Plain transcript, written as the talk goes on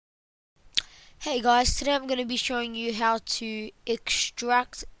Hey guys, today I'm going to be showing you how to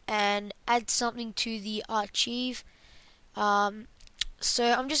extract and add something to the archive.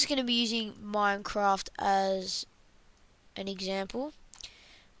 So I'm just going to be using Minecraft as an example.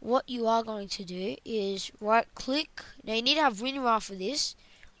 What you are going to do is right click. Now you need to have WinRar for this.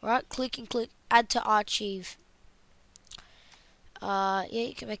 Right click and click add to archive. Yeah,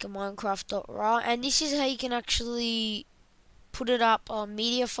 you can make a Minecraft.rar, and this is how you can actually put it up on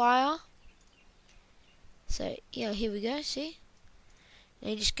MediaFire. So yeah, here we go, see? Now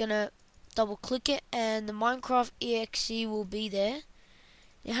you're just gonna double click it and the Minecraft exe will be there.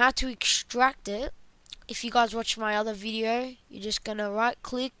 Now how to extract it, if you guys watch my other video, you're just gonna right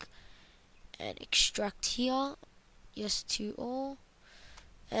click and extract here, yes to all,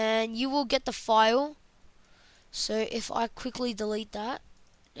 and you will get the file. So if I quickly delete that,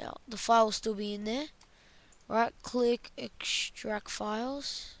 now the file will still be in there. Right click, extract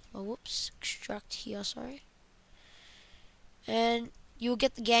files, oh whoops, extract here, sorry. And you'll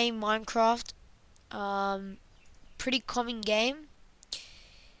get the game Minecraft. Pretty common game.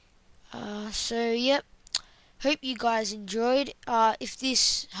 So yep, hope you guys enjoyed. If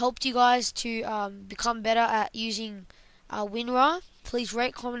this helped you guys to become better at using WinRar, please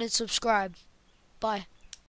rate, comment and subscribe. Bye.